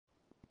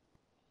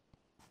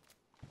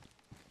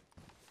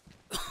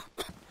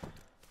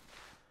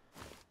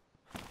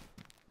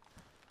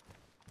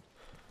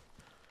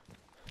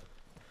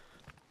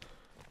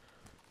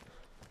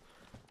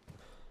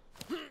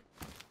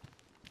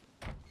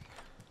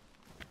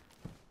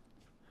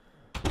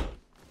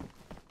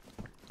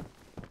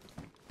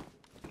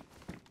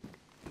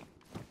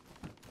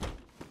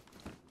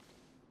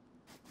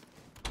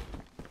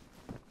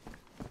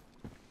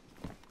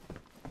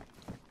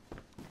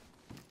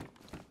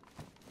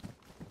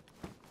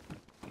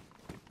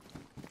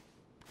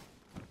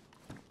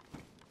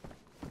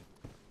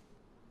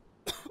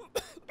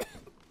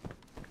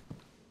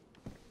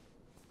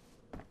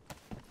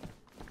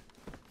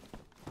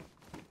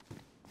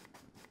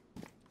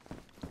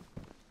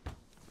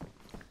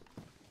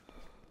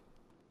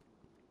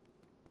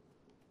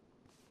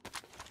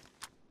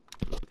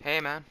Hey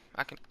man,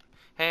 I can.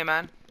 Hey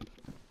man.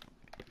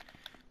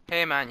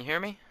 Hey man, you hear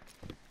me?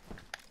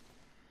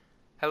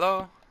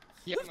 Hello?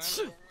 Yeah,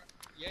 man.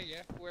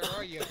 Yeah. Where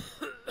are you?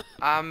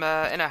 I'm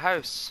in a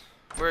house.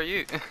 Where are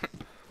you?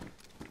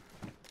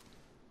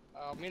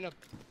 I'm in a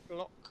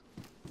block.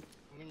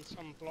 I'm in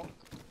some block.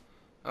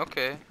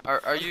 Okay.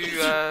 Are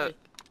you Are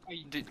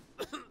you, do,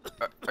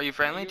 are you are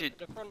friendly? you at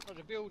the front of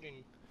the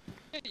building?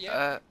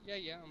 Uh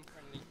Yeah. I'm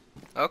friendly.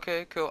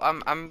 okay, cool.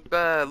 I'm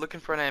looking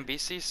for an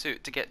NBC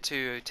suit to get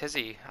to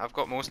Tizzy. I've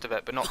got most of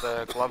it, but not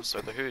the gloves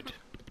or the hood.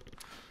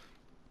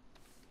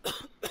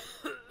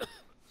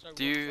 So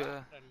Do what's you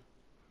that then?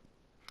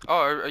 Oh,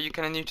 are you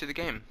kind of new to the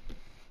game?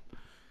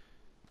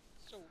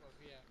 Sort of,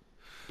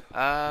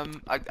 yeah.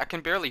 I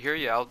can barely hear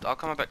you. I'll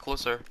come a bit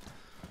closer.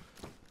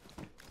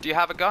 Do you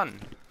have a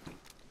gun?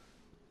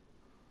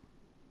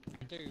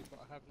 I do, but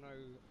I have no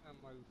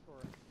ammo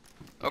for it.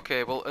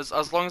 Okay, well, as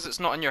long as it's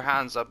not in your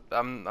hands,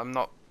 I'm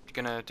not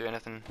gonna do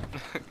anything.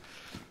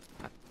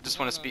 I just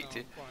want to No, speak to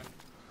you. I'm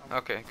fine.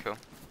 Okay, cool.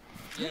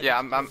 Yeah,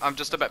 Yeah, that's cool. I'm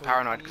just a That's bit cool.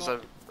 paranoid I'm because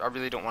not. I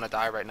really don't want to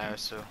die right now.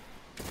 So.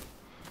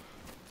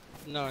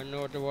 No,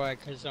 nor do I,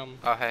 cause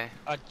Oh hey.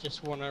 I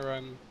just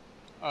wanna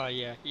Oh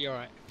yeah, you're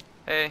right.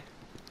 Hey.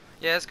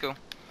 Yeah, it's cool.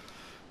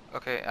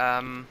 Okay.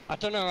 I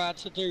don't know how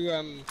to do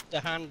the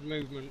hand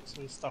movements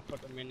and stuff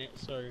at the minute,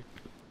 so.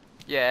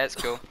 Yeah, it's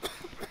cool.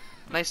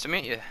 Nice to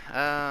meet you.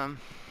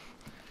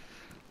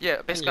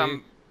 Yeah, And basically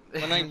you.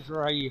 I'm. My name's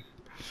Ray.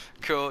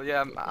 Cool.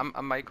 Yeah,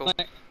 I'm Michael.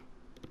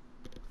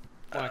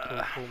 Michael,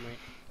 Uh, cool mate.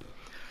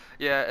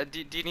 yeah. Do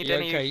you need You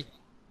any? okay?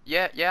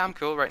 Yeah, I'm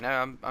cool right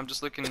now. I'm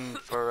just looking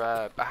for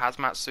a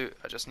hazmat suit.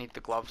 I just need the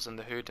gloves and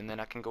the hood, and then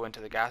I can go into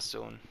the gas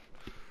zone.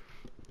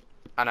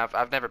 And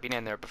I've never been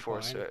in there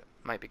before, so Fine. it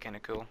might be kind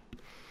of cool.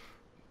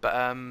 But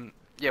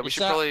yeah, we Is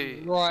should that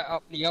probably. right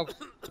up the other?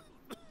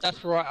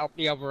 That's right up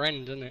the other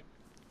end, isn't it?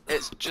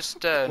 It's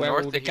just Where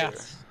all north the of here.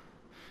 gas.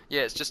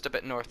 Yeah, it's just a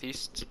bit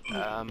northeast,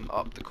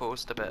 up the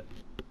coast a bit.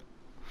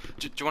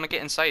 Do you want to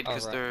get inside? All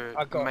Because right.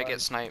 they I might got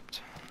get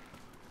sniped.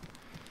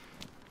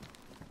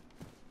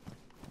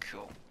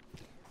 Cool.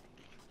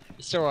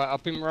 It's all right.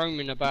 I've been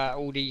roaming about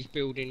all these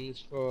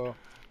buildings for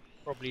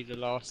probably the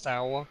last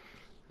hour.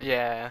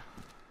 Yeah.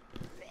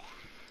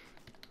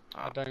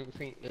 I Oh. don't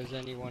think there's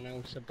anyone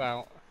else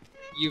about.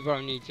 You've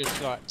only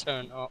just like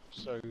turned up,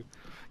 so.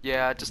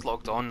 Yeah, I just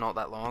logged on not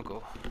that long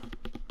ago.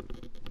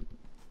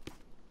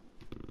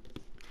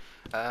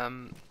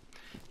 Um,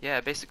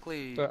 yeah,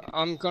 basically. But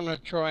I'm gonna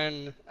try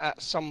and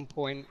at some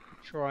point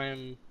try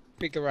and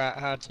figure out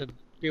how to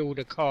build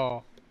a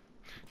car.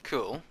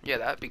 Cool. Yeah,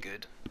 that'd be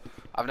good.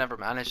 I've never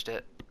managed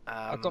it.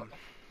 I got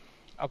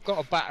I've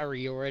got a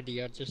battery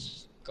already. I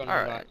just gonna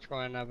Alright. like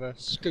try and have a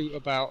scoot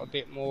about a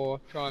bit more,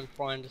 try and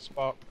find a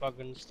spark plug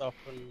and stuff,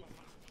 and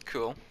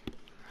Cool.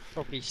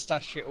 probably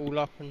stash it all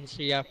up and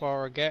see how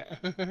far I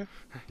get.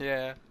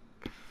 Yeah.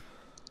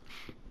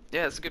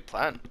 Yeah, it's a good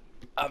plan.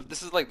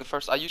 This is like the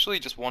first. I usually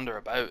just wander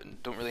about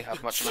and don't really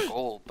have much of a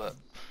goal, but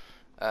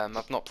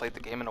I've not played the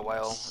game in a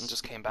while and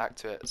just came back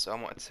to it, so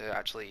I wanted to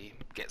actually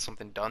get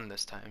something done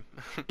this time.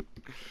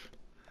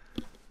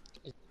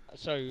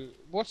 So,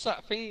 what's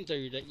that thing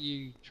do that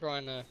you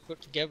trying to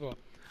put together?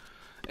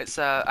 It's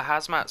a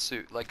hazmat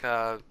suit, like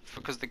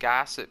because the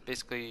gas, it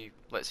basically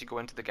lets you go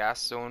into the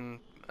gas zone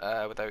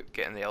without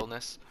getting the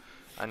illness,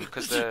 and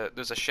because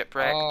there's a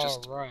shipwreck Oh,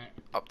 just right.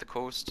 up the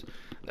coast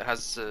that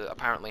has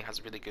apparently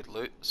has really good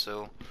loot.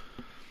 So,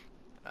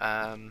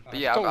 but It's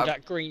yeah, got all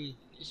that green.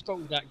 It's got all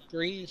that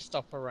green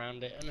stuff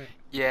around it, isn't it?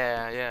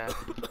 yeah,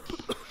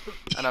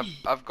 and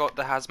I've got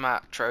the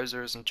hazmat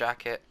trousers and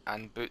jacket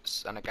and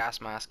boots and a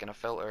gas mask and a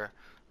filter,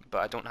 but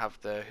I don't have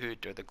the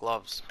hood or the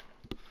gloves.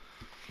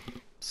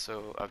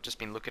 So I've just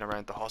been looking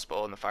around the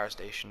hospital and the fire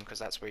station because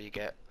that's where you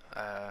get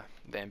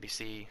the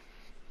NBC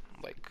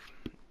like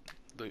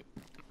loot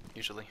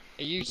usually.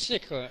 Are you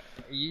sick or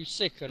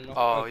not?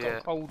 Oh Got a yeah,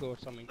 cold or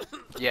something?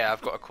 yeah.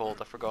 I've got a cold.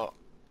 I forgot.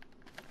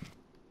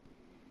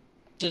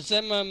 Does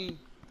them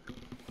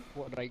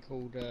what are they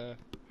called?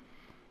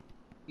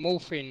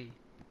 Morphine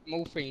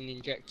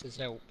injectors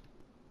help?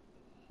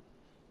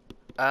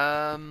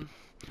 Um,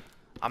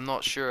 I'm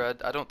not sure.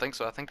 I don't think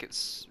so. I think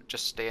it's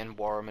just staying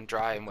warm and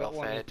dry I've and well got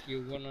one if fed.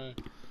 you wanna.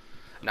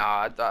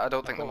 Nah, I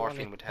don't I've think the got one if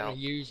morphine you would wanna help.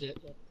 use it.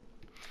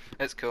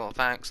 It's cool.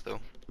 Thanks though.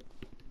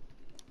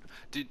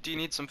 Do you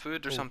need some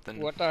food or Cool. something?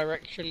 What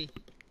direction?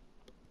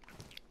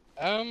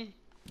 Um,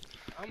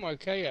 I'm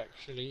okay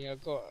actually.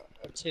 I've got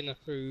a tin of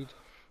food.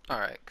 All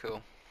right,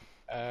 cool.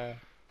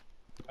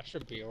 I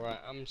should be alright.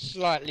 I'm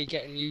slightly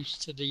getting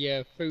used to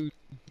the food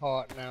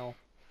part now.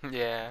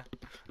 Yeah,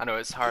 I know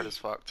it's hard as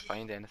fuck to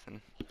find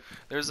anything.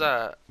 There's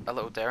a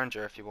little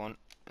derringer if you want.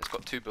 It's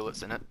got 2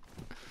 bullets in it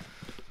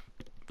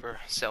for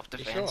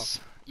You sure? self-defense.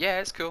 Yeah,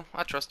 it's cool.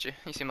 I trust you.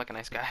 You seem like a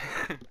nice guy.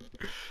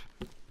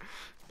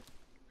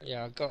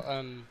 Yeah, I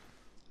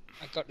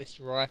got this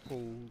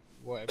rifle,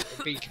 whatever,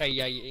 a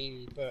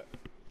BK-18, but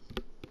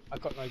I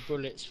got no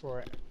bullets for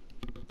it.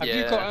 Have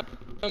you Yeah. got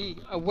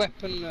a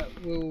weapon that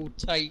will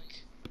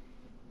take?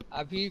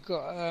 Have you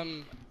got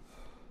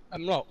a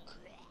knock?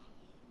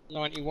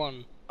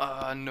 91.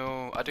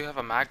 No, I do have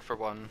a mag for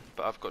one,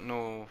 but I've got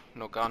no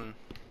gun.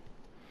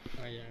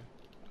 Oh yeah,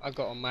 I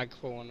got a mag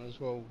for one as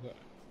well. But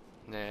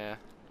Yeah.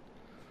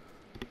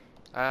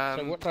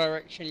 so what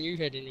direction you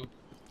heading in?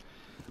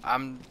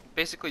 I'm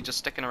basically just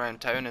sticking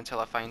around town until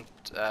I find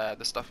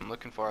the stuff I'm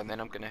looking for, and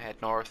then I'm gonna head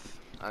north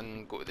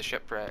and go to the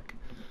shipwreck.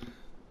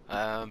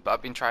 But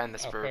I've been trying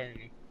this Oh, for fair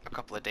enough. a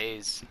couple of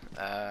days,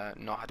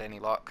 not had any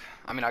luck.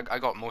 I mean, I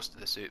got most of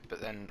the suit,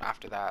 but then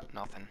after that,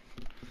 nothing.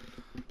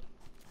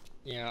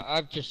 Yeah,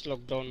 I've just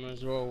logged on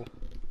as well.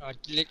 I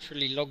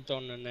literally logged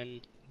on and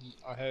then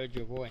I heard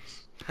your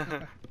voice.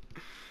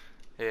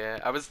 Yeah,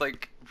 I was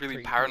like really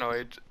Pretty cool.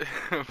 paranoid.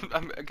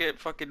 I get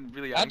fucking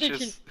really How did you?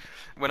 anxious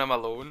when I'm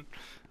alone.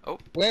 Oh,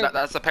 Where?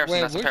 that's a person. Where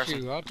That's a was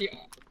person. you? How did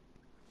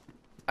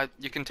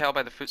You can tell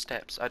by the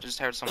footsteps. I just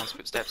heard someone's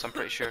footsteps. I'm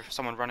pretty sure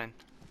someone running.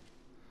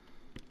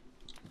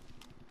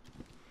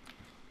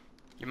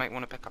 You might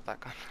want to pick up that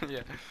gun.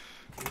 Yeah.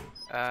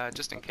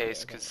 Just in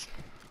case, because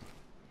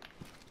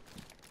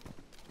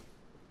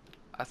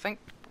I think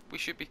we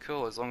should be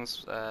cool as long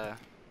as that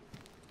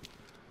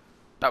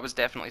was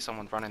definitely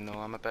someone running though.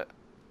 I'm a bit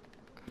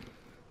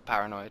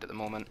paranoid at the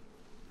moment.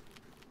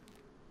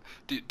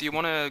 Do you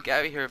want to get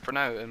out of here for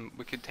now, and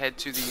we could head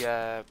to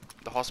the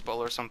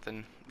hospital or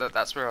something?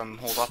 That's where I'm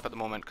holed up at the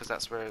moment, because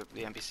that's where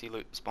the NPC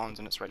loot spawns,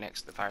 and it's right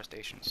next to the fire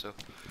station. So,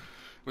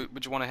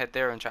 would you want to head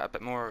there and chat a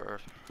bit more,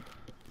 or?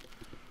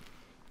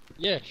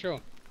 Yeah,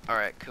 sure. All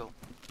right, cool.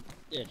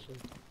 Yeah, sure.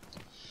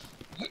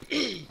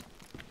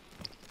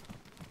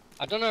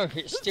 I don't know if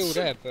it's still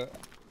there, but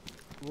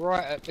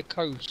right at the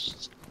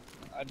coast,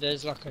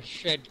 there's like a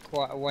shed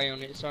quite a way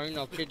on its own.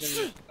 I've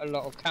hidden a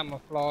lot of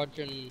camouflage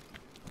and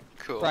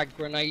Cool. frag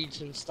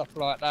grenades and stuff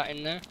like that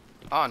in there.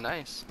 Oh,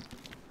 nice.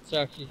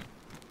 So if you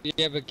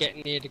ever get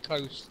near the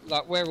coast,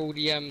 like where all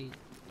the I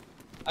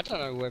don't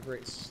know whether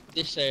it's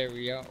this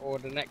area or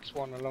the next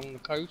one along the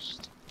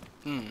coast,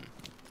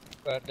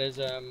 but there's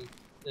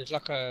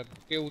like a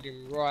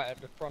building right at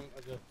the front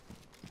of the.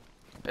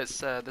 It's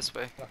this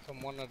way. Like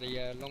on one of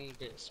the long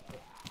bits. But...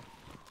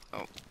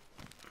 Oh.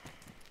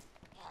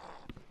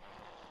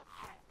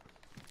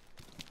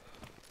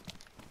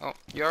 Oh,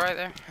 you alright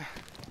there?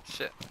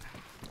 Shit.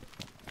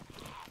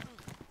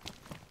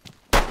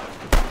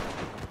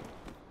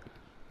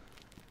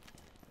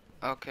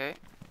 Okay.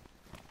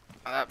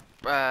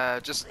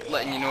 Just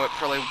letting you know, it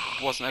probably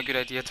wasn't a good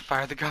idea to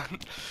fire the gun.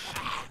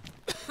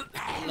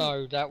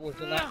 No, that was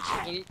an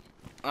accident.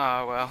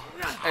 Oh well,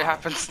 it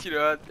happens, you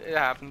know, it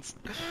happens.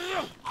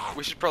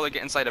 We should probably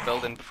get inside a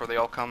building before they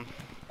all come.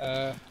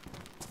 Hurry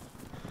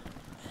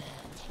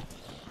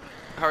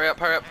up,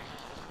 hurry up.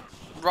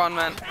 Run,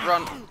 man,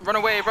 run. Run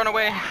away, run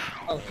away.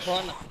 Oh,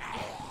 run.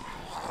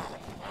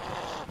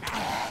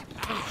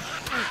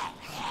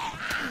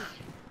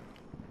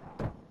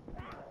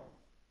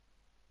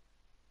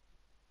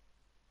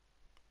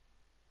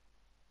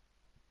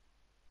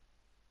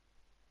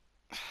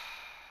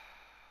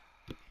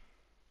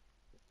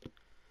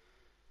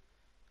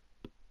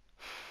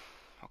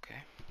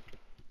 Okay.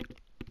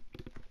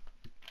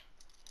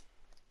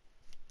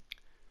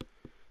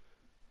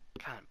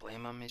 Can't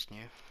blame him, he's new.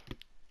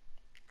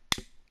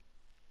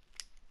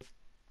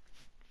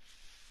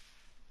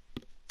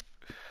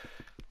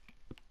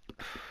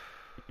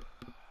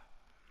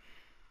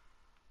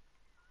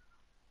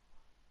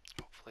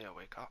 Hopefully I'll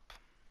wake up.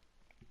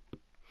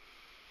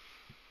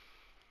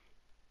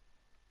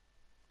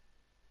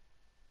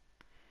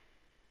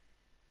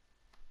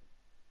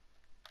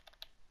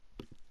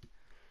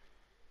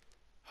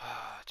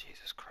 Ah,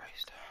 Jesus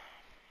Christ.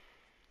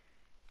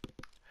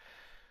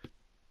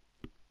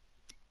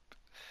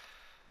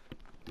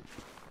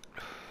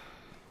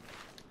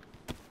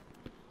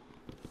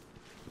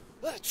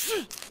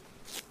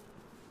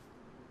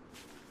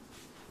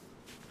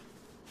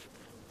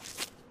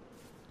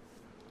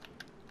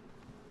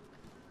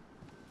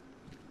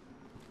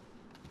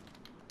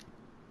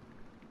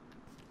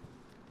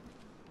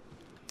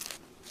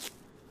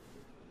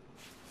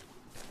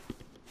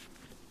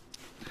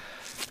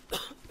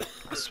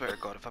 I swear to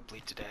God, if I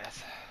bleed to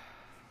death.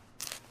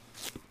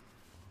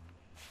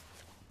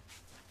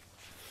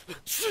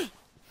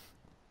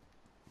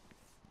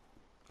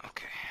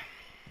 Okay.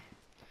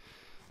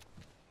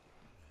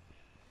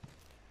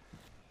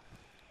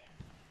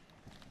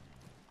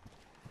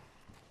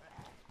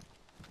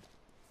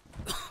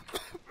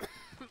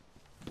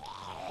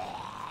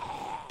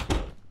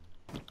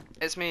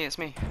 It's me, it's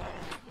me.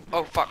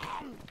 Oh, fuck.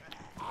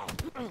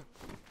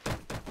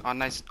 Oh,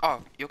 nice.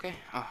 Oh, you okay?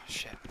 Oh,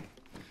 shit.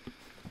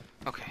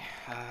 Okay,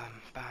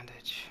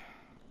 bandage.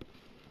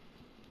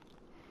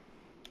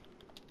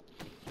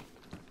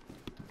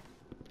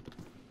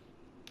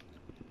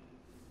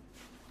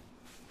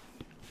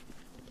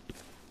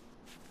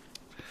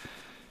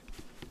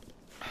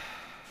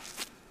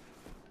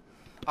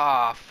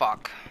 Ah,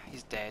 fuck.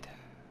 He's dead.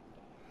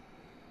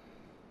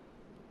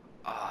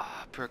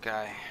 Ah, poor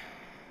guy.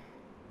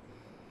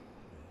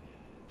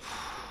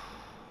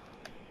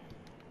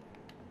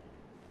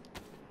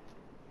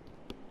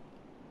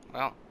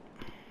 Well,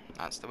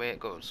 that's the way it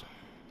goes.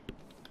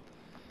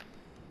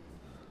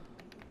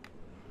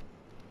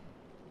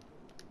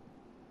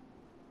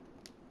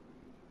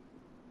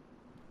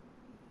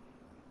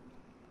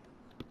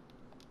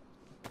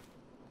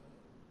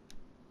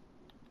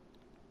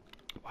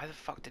 Why the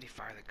fuck did he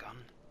fire the gun?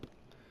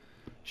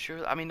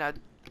 Sure, I mean, I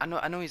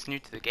know he's new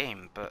to the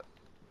game, but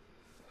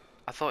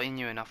I thought he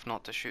knew enough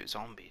not to shoot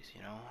zombies,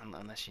 you know,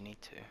 unless you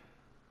need to.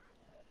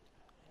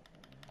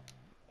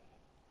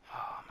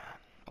 Oh man.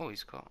 Oh,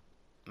 he's got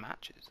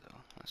matches though.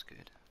 That's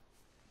good.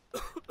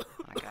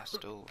 And a gas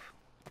stove.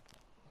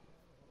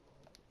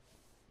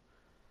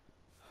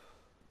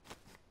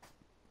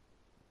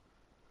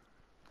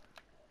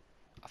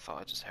 I thought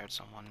I just heard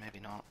someone,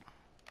 maybe not.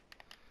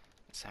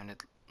 It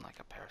sounded like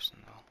a person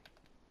though.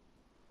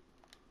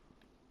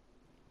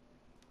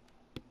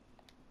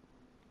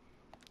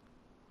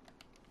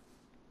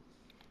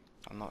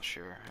 I'm not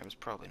sure. It was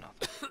probably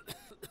nothing.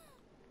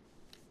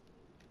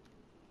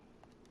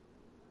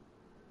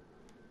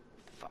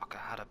 Fuck,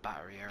 I had a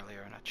battery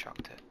earlier and I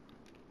chucked it.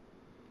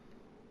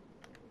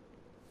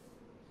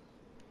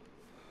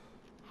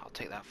 I'll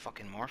take that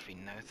fucking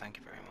morphine now, thank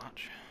you very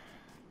much.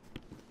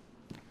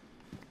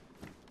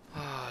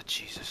 Oh,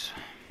 Jesus.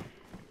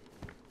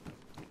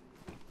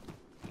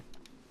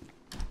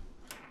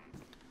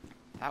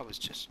 That was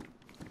just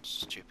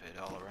stupid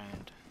all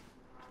around.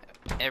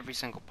 Every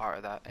single part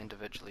of that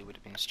individually would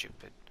have been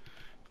stupid.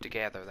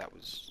 Together, that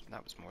was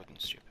more than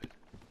stupid.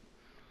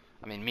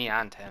 I mean, me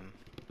and him.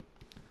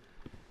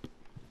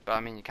 But I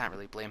mean, you can't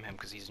really blame him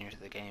because he's new to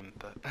the game,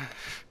 but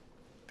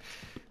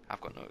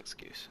I've got no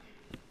excuse.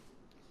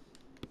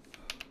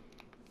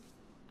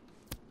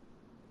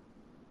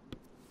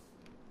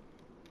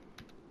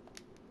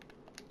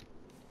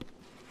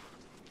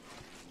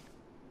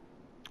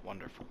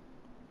 Wonderful.